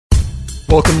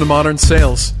Welcome to Modern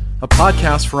Sales, a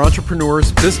podcast for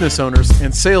entrepreneurs, business owners,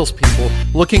 and salespeople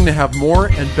looking to have more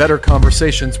and better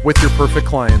conversations with your perfect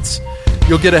clients.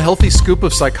 You'll get a healthy scoop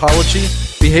of psychology,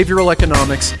 behavioral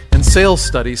economics, and sales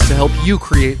studies to help you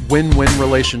create win-win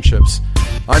relationships.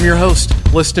 I'm your host,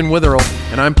 Liston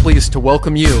Witherell, and I'm pleased to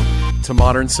welcome you to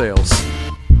Modern Sales.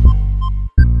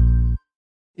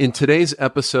 In today's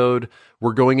episode,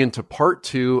 we're going into part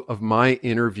 2 of my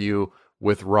interview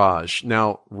with Raj.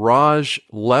 Now, Raj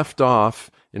left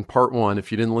off in part 1.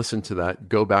 If you didn't listen to that,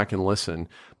 go back and listen.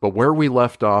 But where we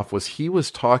left off was he was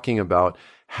talking about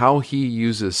how he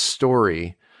uses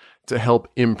story to help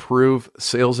improve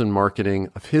sales and marketing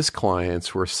of his clients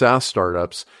who are SaaS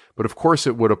startups. But of course,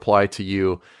 it would apply to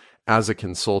you as a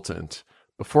consultant.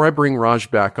 Before I bring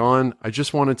Raj back on, I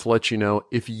just wanted to let you know,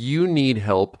 if you need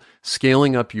help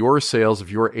scaling up your sales of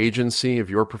your agency, of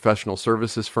your professional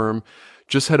services firm,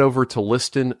 just head over to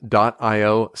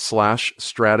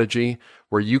liston.io/strategy,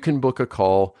 where you can book a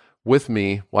call with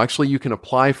me. Well, actually, you can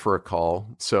apply for a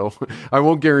call. So I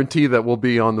won't guarantee that we'll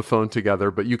be on the phone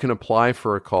together, but you can apply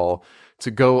for a call to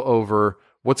go over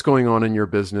what's going on in your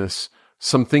business,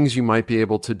 some things you might be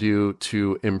able to do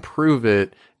to improve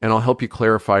it, and I'll help you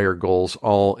clarify your goals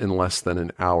all in less than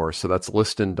an hour. So that's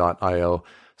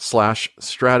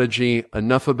liston.io/strategy.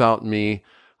 Enough about me.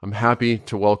 I'm happy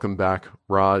to welcome back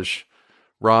Raj.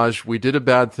 Raj, we did a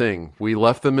bad thing. We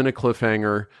left them in a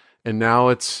cliffhanger, and now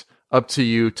it's up to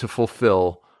you to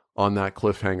fulfill on that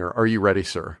cliffhanger. Are you ready,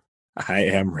 sir? I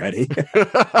am ready.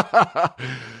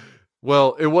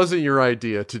 Well, it wasn't your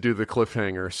idea to do the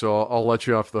cliffhanger, so I'll let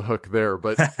you off the hook there.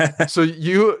 But so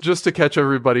you, just to catch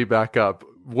everybody back up,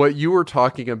 what you were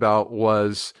talking about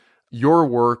was your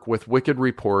work with Wicked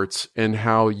Reports and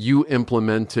how you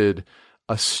implemented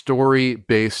a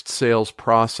story-based sales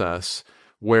process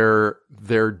where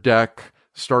their deck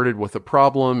started with a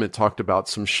problem. It talked about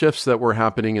some shifts that were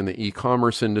happening in the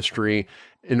e-commerce industry,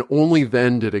 and only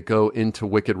then did it go into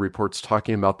Wicked Reports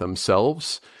talking about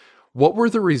themselves. What were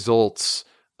the results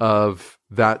of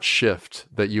that shift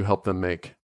that you helped them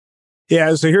make?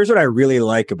 Yeah, so here's what I really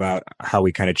like about how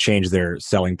we kind of change their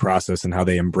selling process and how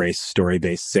they embrace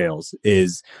story-based sales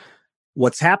is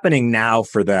what's happening now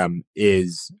for them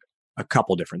is a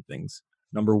couple different things.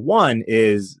 Number one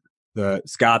is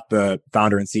Scott, the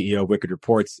founder and CEO of Wicked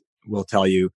Reports, will tell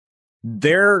you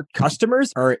their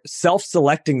customers are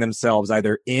self-selecting themselves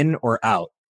either in or out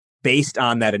based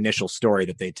on that initial story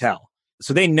that they tell.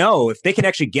 So they know if they can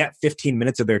actually get 15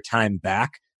 minutes of their time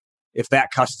back, if that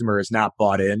customer is not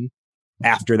bought in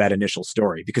after that initial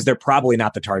story, because they're probably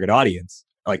not the target audience.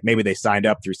 Like maybe they signed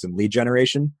up through some lead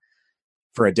generation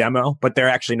for a demo, but they're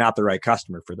actually not the right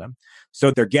customer for them.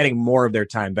 So they're getting more of their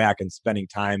time back and spending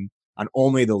time on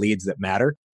only the leads that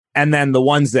matter. And then the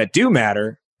ones that do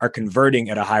matter are converting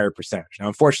at a higher percentage. Now,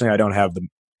 unfortunately, I don't have the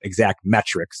exact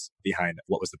metrics behind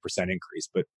what was the percent increase,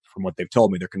 but from what they've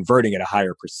told me, they're converting at a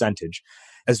higher percentage,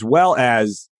 as well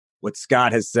as what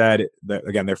Scott has said,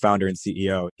 again, their founder and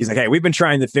CEO. He's like, hey, we've been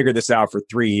trying to figure this out for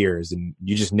 3 years and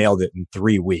you just nailed it in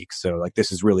 3 weeks. So like,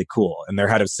 this is really cool. And their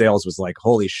head of sales was like,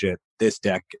 holy shit, this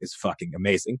deck is fucking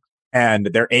amazing. And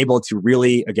they're able to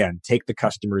really, again, take the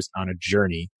customers on a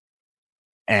journey.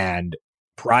 And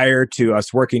prior to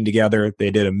us working together,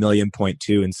 they did $1.2 million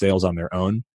in sales on their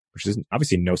own, which is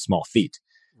obviously no small feat.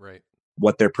 Right.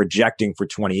 What they're projecting for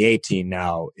 2018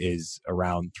 now is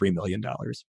around $3 million.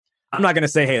 I'm not going to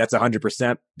say, hey, that's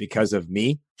 100% because of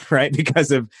me, right?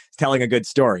 Because of telling a good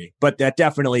story. But that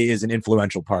definitely is an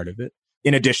influential part of it,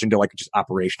 in addition to like just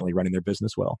operationally running their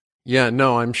business well. Yeah,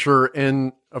 no, I'm sure.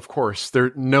 And of course,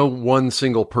 no one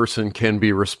single person can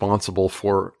be responsible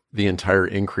for the entire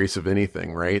increase of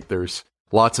anything, right? There's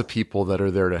lots of people that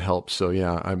are there to help. So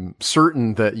yeah, I'm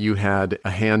certain that you had a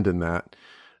hand in that.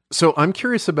 So I'm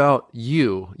curious about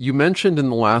you. You mentioned in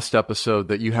the last episode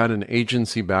that you had an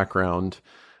agency background.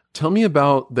 Tell me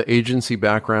about the agency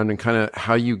background and kind of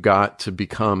how you got to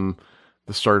become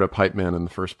the startup hype man in the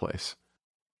first place.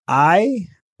 I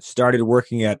started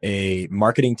working at a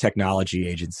marketing technology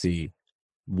agency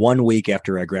 1 week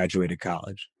after I graduated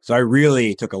college. So I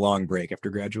really took a long break after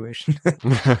graduation.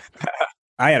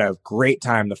 I had a great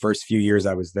time the first few years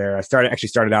I was there. I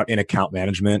started out in account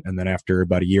management. And then after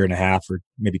about 1.5 years or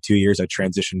maybe 2 years, I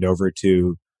transitioned over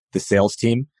to the sales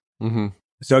team. Mm-hmm.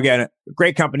 So again,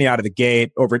 great company out of the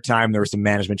gate. Over time, there were some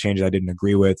management changes I didn't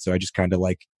agree with. So I just kind of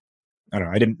I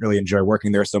didn't really enjoy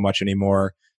working there so much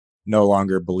anymore. No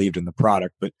longer believed in the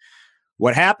product. But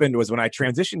what happened was when I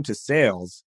transitioned to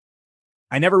sales,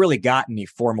 I never really got any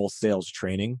formal sales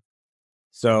training.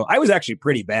 So I was actually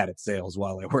pretty bad at sales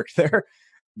while I worked there.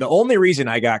 The only reason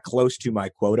I got close to my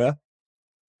quota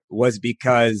was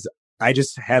because I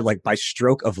just had like by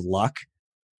stroke of luck,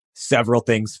 several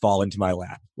things fall into my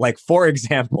lap. Like, for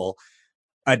example,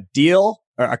 a deal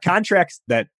or a contract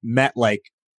that met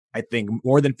like, I think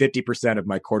more than 50% of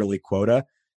my quarterly quota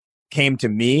came to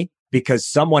me because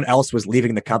someone else was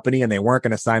leaving the company and they weren't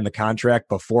going to sign the contract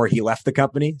before he left the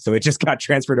company. So it just got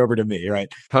transferred over to me,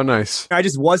 right? How nice. I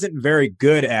just wasn't very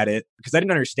good at it because I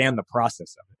didn't understand the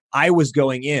process of it. I was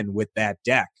going in with that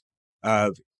deck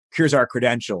of here's our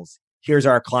credentials, here's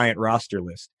our client roster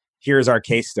list, here's our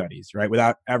case studies, right?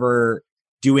 Without ever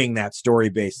doing that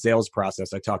story-based sales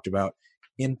process I talked about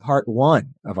in part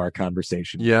 1 of our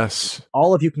conversation. Yes.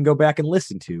 All of you can go back and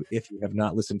listen to if you have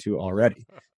not listened to already.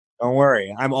 Don't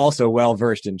worry. I'm also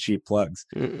well-versed in cheap plugs.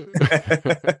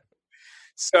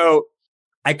 So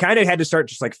I kind of had to start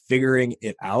just like figuring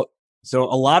it out. So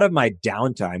a lot of my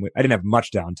downtime, I didn't have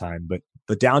much downtime, but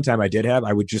the downtime I did have,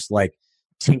 I would just like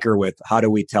tinker with how do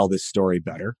we tell this story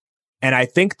better? And I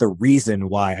think the reason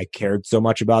why I cared so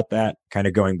much about that, kind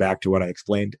of going back to what I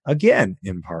explained again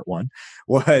in part 1,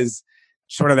 was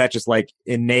sort of that just like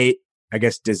innate, I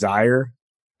guess, desire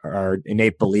or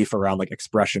innate belief around like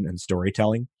expression and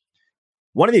storytelling.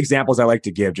 One of the examples I like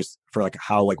to give just for like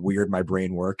how like weird my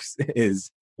brain works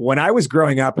is when I was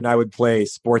growing up and I would play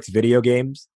sports video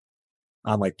games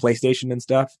on like PlayStation and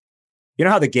stuff. You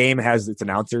know how the game has its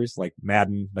announcers, like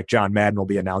Madden, like John Madden will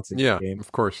be announcing the game.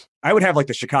 Of course. I would have like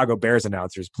the Chicago Bears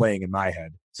announcers playing in my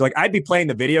head. So like I'd be playing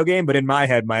the video game, but in my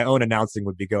head, my own announcing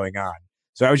would be going on.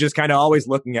 So I was just kind of always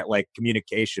looking at like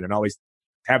communication and always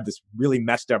have this really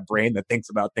messed up brain that thinks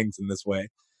about things in this way.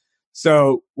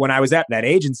 So when I was at that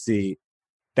agency,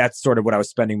 that's sort of what I was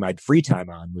spending my free time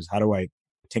on was how do I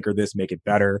tinker this, make it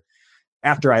better.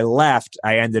 After I left,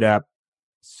 I ended up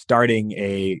starting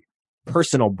a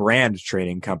personal brand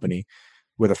training company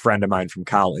with a friend of mine from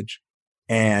college.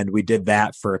 And we did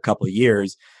that for a couple of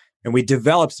years. And we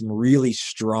developed some really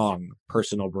strong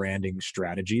personal branding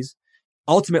strategies.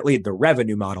 Ultimately, the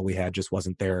revenue model we had just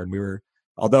wasn't there. And we were,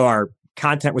 although our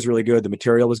content was really good, the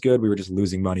material was good, we were just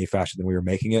losing money faster than we were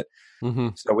making it. Mm-hmm.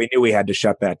 So we knew we had to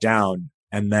shut that down.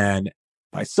 And then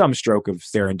by some stroke of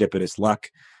serendipitous luck,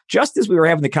 just as we were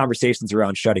having the conversations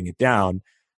around shutting it down,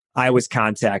 I was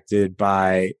contacted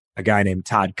by a guy named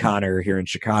Todd Connor here in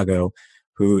Chicago,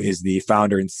 who is the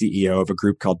founder and CEO of a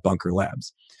group called Bunker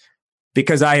Labs.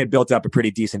 Because I had built up a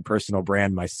pretty decent personal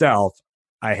brand myself,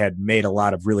 I had made a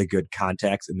lot of really good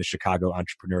contacts in the Chicago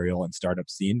entrepreneurial and startup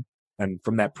scene. And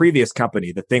from that previous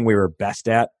company, the thing we were best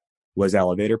at was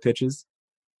elevator pitches.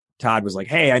 Todd was like,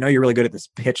 hey, I know you're really good at this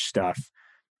pitch stuff.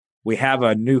 We have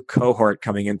a new cohort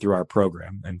coming in through our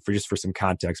program. And for some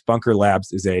context, Bunker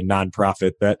Labs is a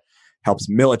nonprofit that helps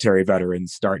military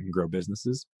veterans start and grow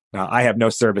businesses. Now, I have no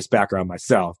service background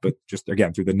myself, but just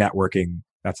again, through the networking,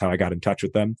 that's how I got in touch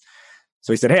with them.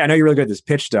 So he said, hey, I know you're really good at this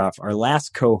pitch stuff. Our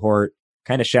last cohort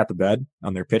kind of shat the bed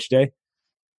on their pitch day.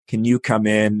 Can you come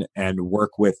in and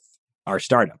work with our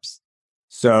startups?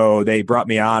 So they brought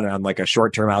me on like a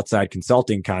short-term outside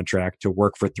consulting contract to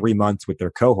work for 3 months with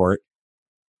their cohort.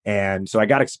 And so I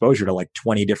got exposure to like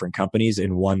 20 different companies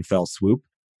in one fell swoop.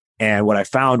 And what I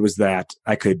found was that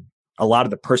a lot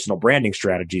of the personal branding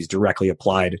strategies directly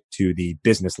applied to the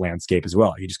business landscape as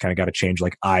well. You just kind of got to change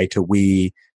like I to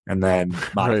we and then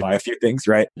modify a few things,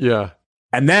 right? Yeah.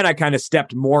 And then I kind of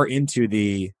stepped more into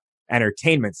the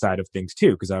entertainment side of things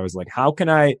too, because I was like, how can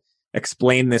I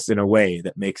explain this in a way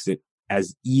that makes it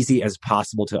as easy as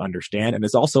possible to understand? And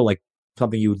it's also like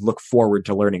something you would look forward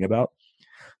to learning about.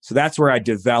 So that's where I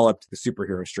developed the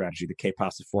superhero strategy, the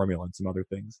K-Pasta formula, and some other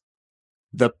things.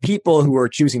 The people who were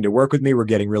choosing to work with me were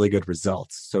getting really good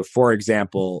results. So for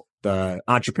example, the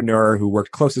entrepreneur who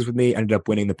worked closest with me ended up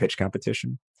winning the pitch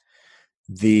competition.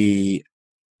 The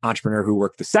entrepreneur who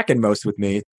worked the second most with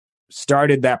me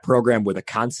started that program with a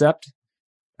concept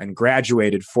and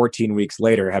graduated 14 weeks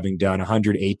later, having done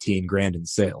 118 grand in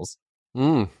sales.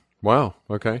 Wow.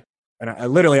 Okay. And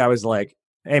I was like,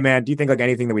 hey man, do you think like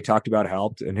anything that we talked about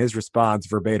helped? And his response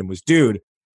verbatim was, dude,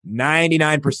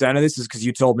 99% of this is because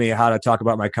you told me how to talk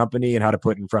about my company and how to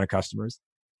put it in front of customers.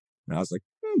 And I was like,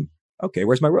 okay,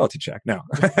 where's my royalty check now?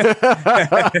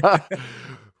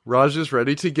 Raj is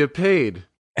ready to get paid.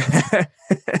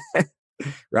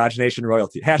 Raj Nation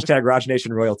royalty. Hashtag Raj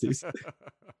Nation royalties.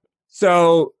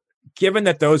 So given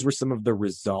that those were some of the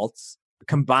results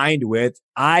combined with,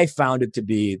 I found it to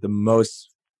be the most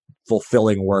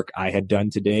fulfilling work I had done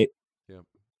to date. Yep.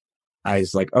 I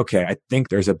was like, okay, I think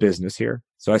there's a business here.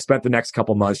 So I spent the next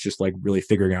couple months just like really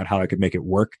figuring out how I could make it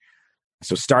work.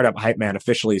 So Startup Hype Man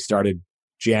officially started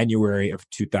January of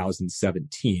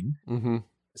 2017. Mm-hmm.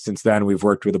 Since then, we've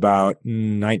worked with about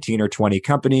 19 or 20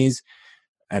 companies.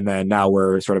 And then now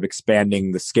we're sort of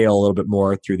expanding the scale a little bit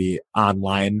more through the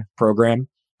online program,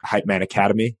 Hype Man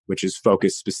Academy, which is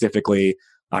focused specifically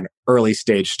on early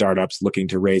stage startups looking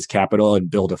to raise capital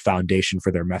and build a foundation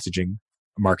for their messaging,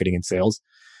 marketing, and sales.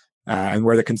 And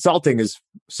where the consulting is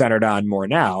centered on more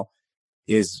now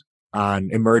is on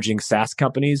emerging SaaS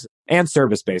companies and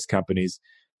service-based companies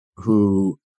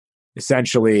who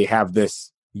essentially have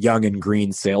this young and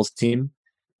green sales team.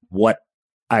 What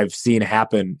I've seen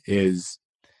happen is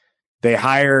they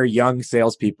hire young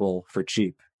salespeople for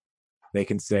cheap. They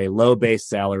can say low base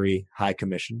salary, high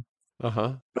commission.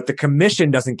 But the commission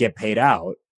doesn't get paid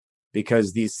out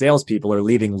because these salespeople are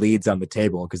leaving leads on the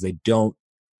table because they don't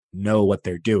know what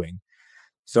they're doing.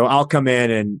 So I'll come in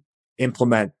and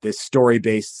implement this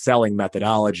story-based selling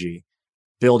methodology,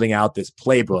 building out this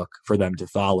playbook for them to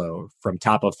follow from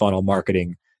top of funnel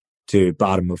marketing to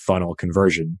bottom of funnel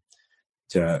conversion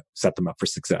to set them up for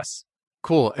success.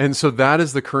 Cool. And so that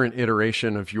is the current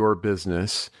iteration of your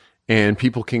business, and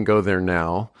people can go there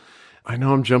now. I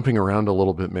know I'm jumping around a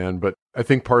little bit, man, but I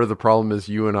think part of the problem is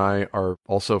you and I are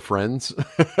also friends.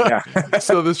 Yeah.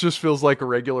 So this just feels like a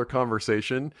regular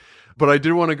conversation. But I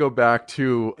did want to go back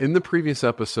to, in the previous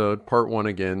episode, part 1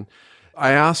 again,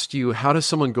 I asked you, how does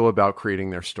someone go about creating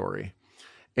their story?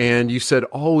 And you said,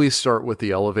 always start with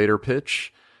the elevator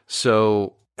pitch.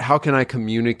 So how can I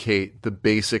communicate the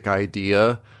basic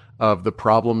idea of the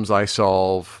problems I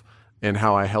solve and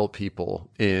how I help people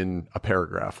in a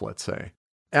paragraph, let's say?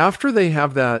 After they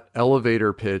have that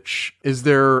elevator pitch, is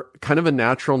there kind of a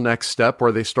natural next step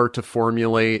where they start to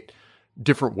formulate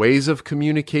different ways of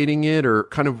communicating it, or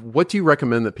kind of what do you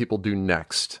recommend that people do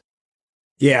next?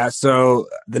 Yeah. So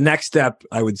the next step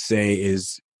I would say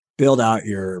is build out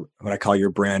your, what I call your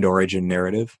brand origin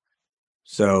narrative.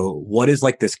 So what is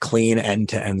like this clean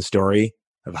end-to-end story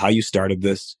of how you started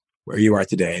this, where you are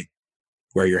today,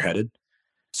 where you're headed?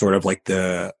 Sort of like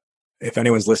if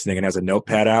anyone's listening and has a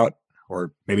notepad out,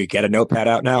 or maybe get a notepad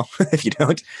out now if you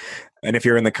don't. And if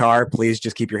you're in the car, please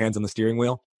just keep your hands on the steering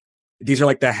wheel. These are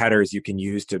like the headers you can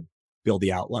use to build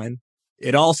the outline.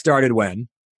 It all started when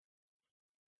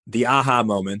the aha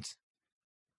moment,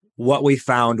 what we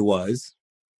found was,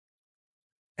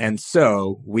 and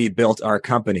so we built our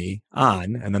company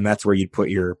on, and then that's where you'd put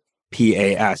your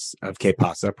PAS of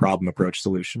KPASA, problem, approach,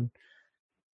 solution.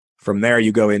 From there,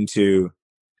 you go into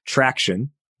traction,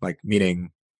 like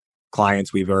meaning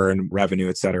clients we've earned, revenue,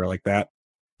 et cetera, like that.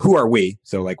 Who are we?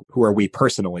 So like, who are we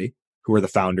personally? Who are the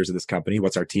founders of this company?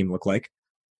 What's our team look like?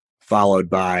 Followed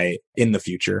by, in the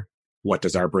future, what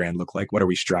does our brand look like? What are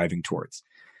we striving towards?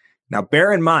 Now,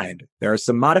 bear in mind, there is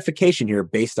some modification here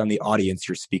based on the audience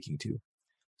you're speaking to.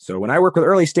 So when I work with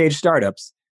early stage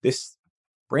startups, this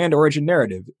brand origin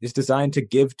narrative is designed to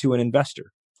give to an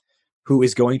investor who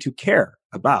is going to care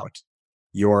about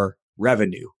your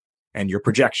revenue and your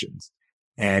projections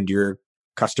and your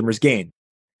customers' gain.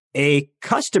 A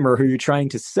customer who you're trying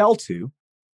to sell to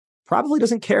probably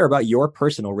doesn't care about your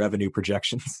personal revenue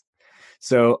projections.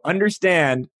 So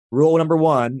understand, rule number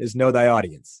 1 is know thy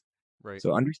audience. Right.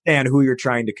 So understand who you're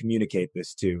trying to communicate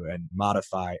this to and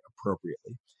modify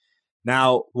appropriately.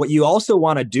 Now, what you also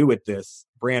want to do with this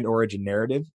brand origin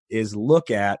narrative is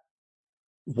look at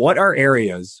what are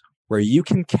areas where you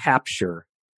can capture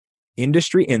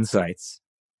industry insights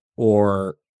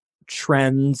or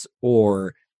trends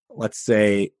or, let's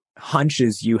say,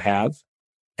 hunches you have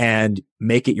and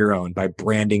make it your own by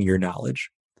branding your knowledge.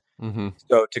 Mm-hmm.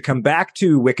 So to come back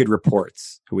to Wicked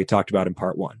Reports, who we talked about in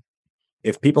part 1,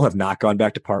 if people have not gone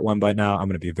back to part 1 by now, I'm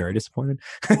going to be very disappointed.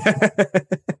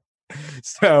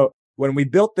 So when we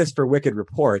built this for Wicked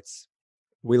Reports,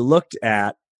 we looked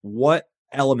at what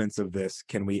elements of this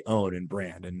can we own and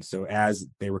brand. And so as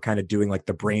they were kind of doing like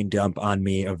the brain dump on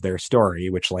me of their story,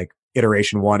 which like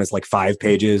iteration 1 is like 5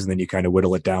 pages, and then you kind of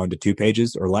whittle it down to 2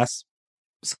 pages or less.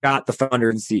 Scott, the founder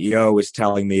and CEO, was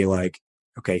telling me like,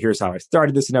 okay, here's how I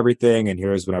started this and everything. And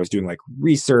here's when I was doing like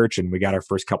research and we got our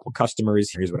first couple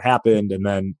customers. Here's what happened. And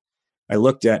then I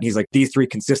looked at, and he's like, these 3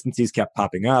 consistencies kept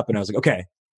popping up. And I was like, okay,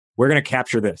 we're going to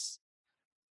capture this.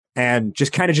 And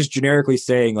just kind of just generically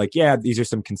saying like, yeah, these are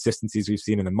some consistencies we've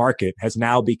seen in the market has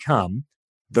now become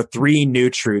the 3 new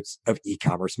truths of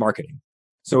e-commerce marketing.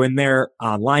 So in their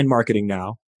online marketing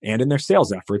now and in their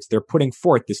sales efforts, they're putting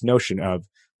forth this notion of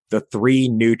the 3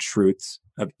 new truths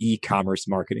of e-commerce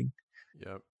marketing.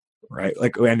 Yep. Right.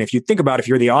 Like, and if you think about, if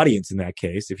you're the audience in that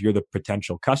case, if you're the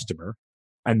potential customer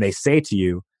and they say to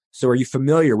you, so are you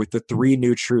familiar with the 3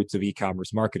 new truths of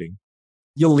e-commerce marketing?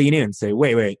 You'll lean in and say,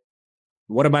 wait,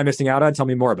 what am I missing out on? Tell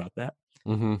me more about that.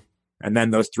 Mm-hmm. And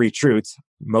then those 3 truths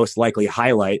most likely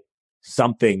highlight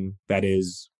something that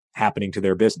is happening to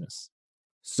their business.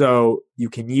 So you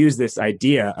can use this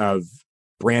idea of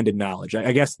branded knowledge.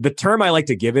 I guess the term I like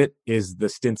to give it is the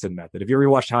Stinson method. Have you ever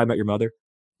watched How I Met Your Mother?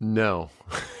 No.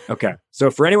 Okay. So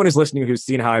for anyone who's listening who's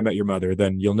seen How I Met Your Mother,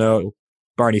 then you'll know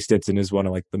Barney Stinson is one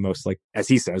of like the most, like, as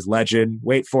he says, legend,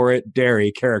 wait for it,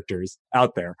 dairy characters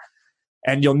out there.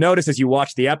 And you'll notice as you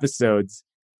watch the episodes,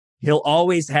 he'll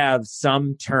always have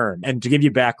some term. And to give you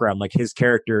background, like his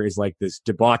character is like this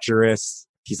debaucherous,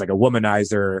 he's like a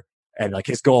womanizer, and like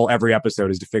his goal every episode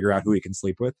is to figure out who he can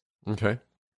sleep with. Okay.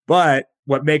 But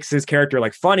what makes his character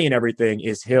like funny and everything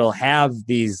is he'll have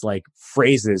these like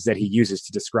phrases that he uses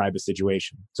to describe a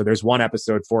situation. So there's one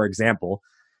episode, for example,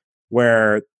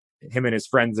 where him and his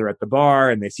friends are at the bar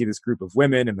and they see this group of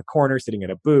women in the corner sitting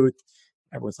at a booth.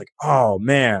 Everyone's like, oh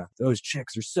man, those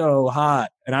chicks are so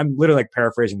hot. And I'm literally like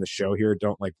paraphrasing the show here.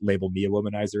 Don't like label me a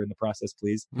womanizer in the process,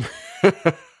 please.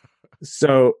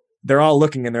 So they're all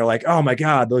looking and they're like, oh my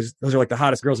God, those are like the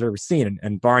hottest girls I've ever seen.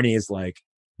 And Barney is like,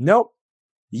 nope,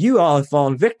 you all have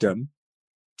fallen victim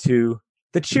to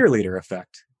the cheerleader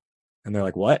effect. And they're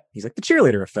like, what? He's like, the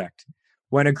cheerleader effect.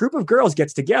 When a group of girls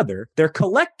gets together, their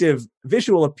collective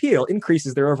visual appeal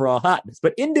increases their overall hotness.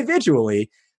 But individually,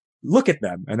 look at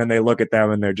them. And then they look at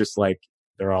them and they're just like,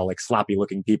 they're all like sloppy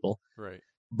looking people. Right.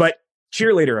 But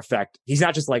cheerleader effect, he's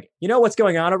not just like, you know what's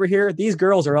going on over here? These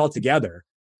girls are all together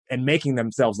and making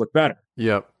themselves look better.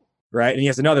 Yep. Right. And he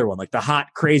has another one, like the hot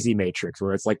crazy matrix,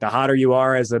 where it's like the hotter you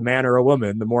are as a man or a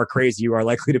woman, the more crazy you are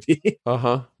likely to be.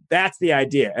 Uh-huh. That's the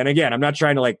idea. And again, I'm not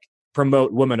trying to like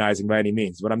promote womanizing by any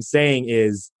means. What I'm saying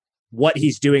is what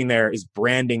he's doing there is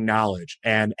branding knowledge.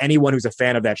 And anyone who's a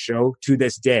fan of that show to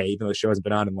this day, even though the show hasn't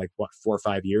been on in like, 4 or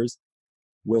 5 years,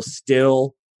 will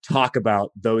still talk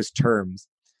about those terms.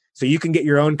 So you can get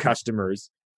your own customers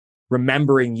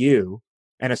remembering you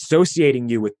and associating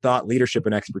you with thought leadership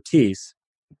and expertise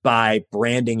by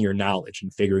branding your knowledge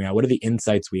and figuring out what are the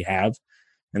insights we have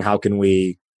and how can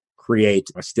we create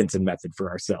a Stinson method for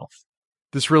ourselves.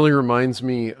 This really reminds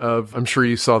me of, I'm sure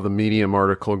you saw the Medium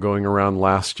article going around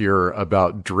last year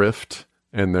about Drift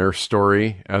and their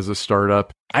story as a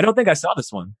startup. I don't think I saw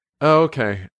this one. Oh,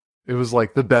 okay. It was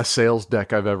like the best sales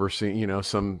deck I've ever seen,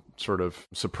 some sort of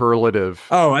superlative.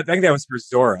 Oh, I think that was for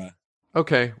Zora.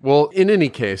 Okay. Well, in any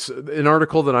case, an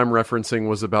article that I'm referencing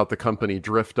was about the company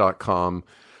Drift.com,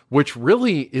 which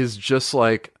really is just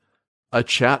like a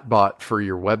chatbot for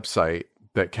your website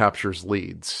that captures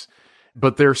leads.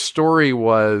 But their story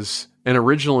was, and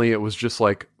originally it was just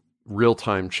like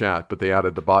real-time chat, but they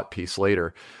added the bot piece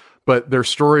later. But their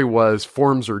story was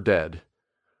forms are dead.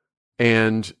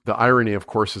 And the irony, of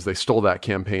course, is they stole that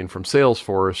campaign from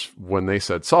Salesforce when they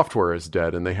said software is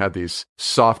dead. And they had these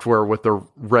software with the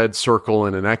red circle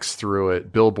and an X through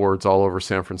it, billboards all over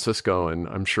San Francisco, and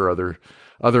I'm sure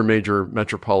other major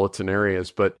metropolitan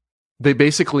areas. But they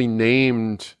basically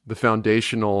named the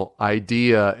foundational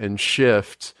idea and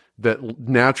shift that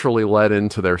naturally led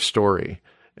into their story.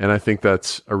 And I think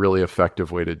that's a really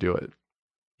effective way to do it.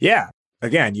 Yeah.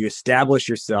 Again, you establish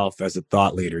yourself as a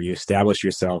thought leader. You establish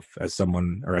yourself as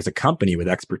someone or as a company with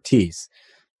expertise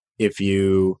if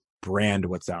you brand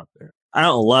what's out there. I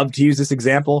don't love to use this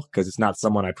example because it's not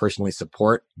someone I personally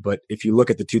support. But if you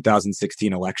look at the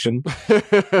 2016 election,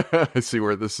 I see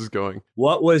where this is going.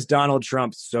 What was Donald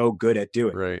Trump so good at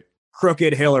doing? Right.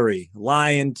 Crooked Hillary,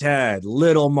 Lion Ted,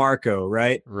 Little Marco,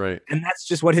 right? Right. And that's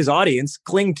just what his audience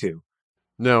cling to.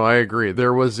 No, I agree.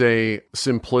 There was a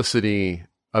simplicity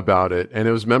about it, and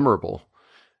it was memorable.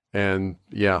 And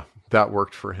yeah, that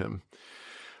worked for him.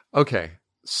 Okay.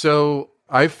 So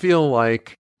I feel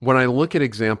like when I look at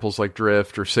examples like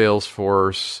Drift or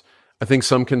Salesforce, I think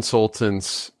some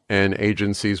consultants and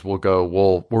agencies will go,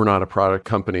 well, we're not a product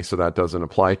company, so that doesn't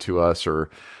apply to us. Or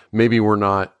maybe we're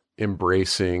not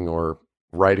embracing or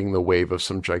riding the wave of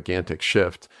some gigantic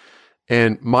shift.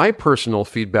 And my personal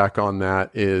feedback on that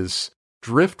is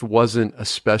Drift wasn't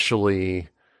especially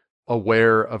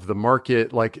aware of the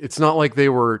market. Like, it's not like they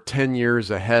were 10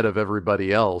 years ahead of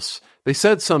everybody else. They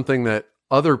said something that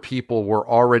other people were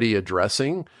already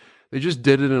addressing. They just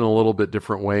did it in a little bit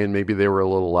different way, and maybe they were a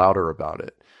little louder about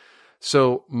it.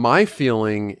 So my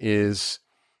feeling is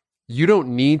you don't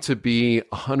need to be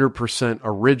 100%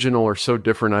 original or so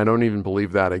different. I don't even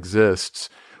believe that exists.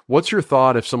 What's your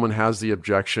thought if someone has the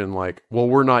objection like, well,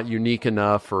 we're not unique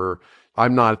enough, or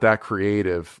I'm not that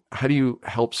creative? How do you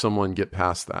help someone get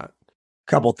past that?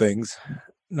 Couple things.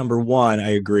 Number one, I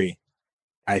agree.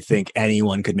 I think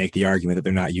anyone could make the argument that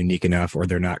they're not unique enough or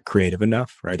they're not creative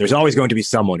enough, right? There's always going to be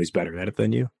someone who's better at it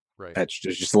than you. Right. There's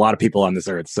just a lot of people on this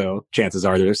earth. So chances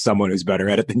are there's someone who's better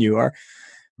at it than you are.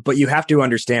 But you have to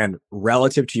understand,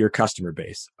 relative to your customer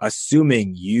base,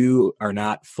 assuming you are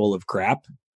not full of crap,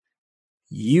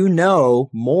 you know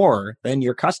more than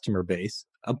your customer base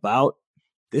about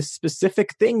this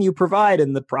specific thing you provide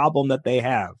and the problem that they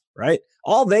have, right?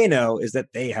 All they know is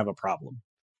that they have a problem.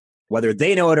 Whether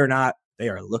they know it or not, they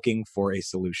are looking for a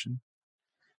solution.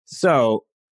 So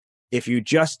if you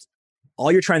just,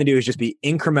 all you're trying to do is just be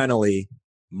incrementally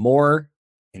more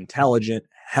intelligent,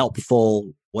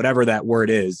 helpful, whatever that word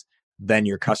is, than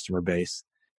your customer base,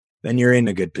 then you're in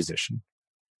a good position.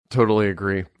 Totally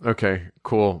agree. Okay,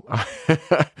 cool.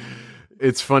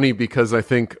 It's funny because I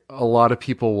think a lot of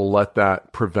people will let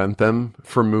that prevent them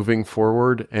from moving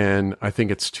forward. And I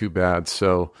think it's too bad.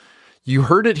 So you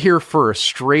heard it here first,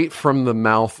 straight from the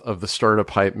mouth of the Startup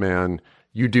Hype Man.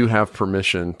 You do have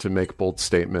permission to make bold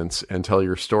statements and tell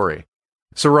your story.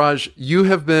 So Raj, you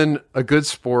have been a good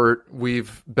sport.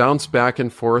 We've bounced back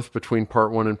and forth between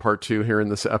part 1 and part 2 here in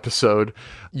this episode.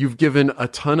 You've given a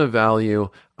ton of value.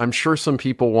 I'm sure some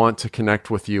people want to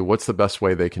connect with you. What's the best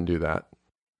way they can do that?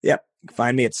 Yep.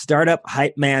 Find me at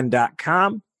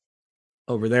startuphypeman.com.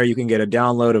 Over there, you can get a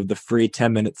download of the free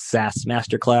 10-minute SaaS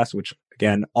masterclass, which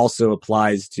again also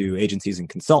applies to agencies and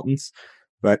consultants,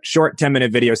 but short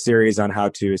 10-minute video series on how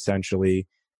to essentially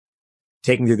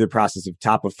taking through the process of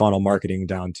top of funnel marketing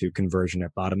down to conversion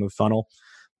at bottom of funnel.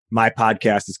 My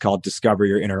podcast is called Discover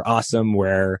Your Inner Awesome,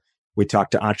 where we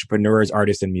talk to entrepreneurs,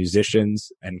 artists, and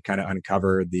musicians and kind of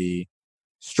uncover the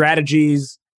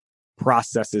strategies,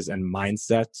 processes, and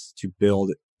mindsets to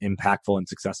build impactful and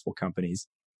successful companies.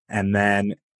 And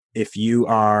then if you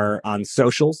are on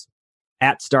socials,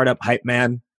 at Startup Hype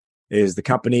Man is the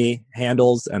company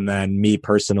handles. And then me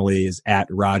personally is at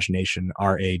Raj Nation,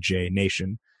 RAJ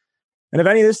Nation. And if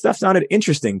any of this stuff sounded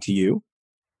interesting to you,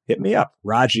 hit me up,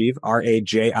 Rajiv,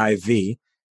 RAJIV,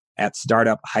 at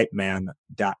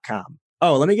startuphypeman.com.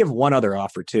 Oh, let me give one other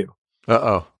offer too.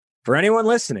 Uh-oh. For anyone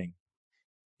listening,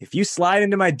 if you slide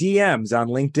into my DMs on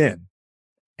LinkedIn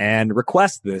and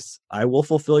request this, I will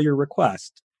fulfill your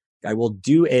request. I will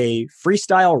do a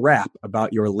freestyle rap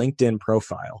about your LinkedIn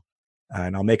profile.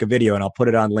 And I'll make a video and I'll put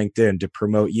it on LinkedIn to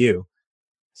promote you.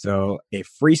 So a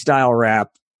freestyle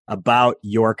rap about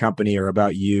your company or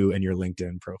about you and your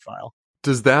LinkedIn profile.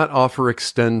 Does that offer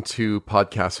extend to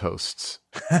podcast hosts?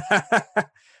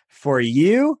 For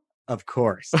you, of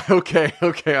course. Okay.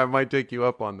 I might take you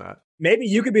up on that. Maybe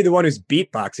you could be the one who's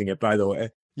beatboxing it, by the way.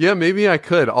 Yeah, maybe I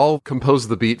could. I'll compose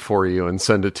the beat for you and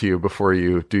send it to you before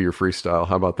you do your freestyle.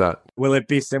 How about that? Will it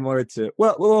be similar to,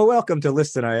 well welcome to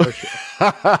Listen IO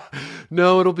Show.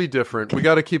 No, it'll be different. We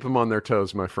got to keep them on their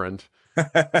toes, my friend.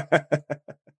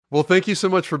 Well, thank you so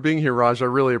much for being here, Raj. I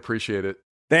really appreciate it.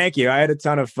 Thank you. I had a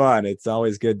ton of fun. It's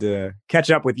always good to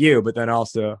catch up with you, but then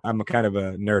also I'm kind of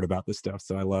a nerd about this stuff,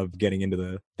 so I love getting into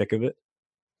the thick of it.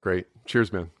 Great.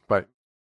 Cheers, man. Bye.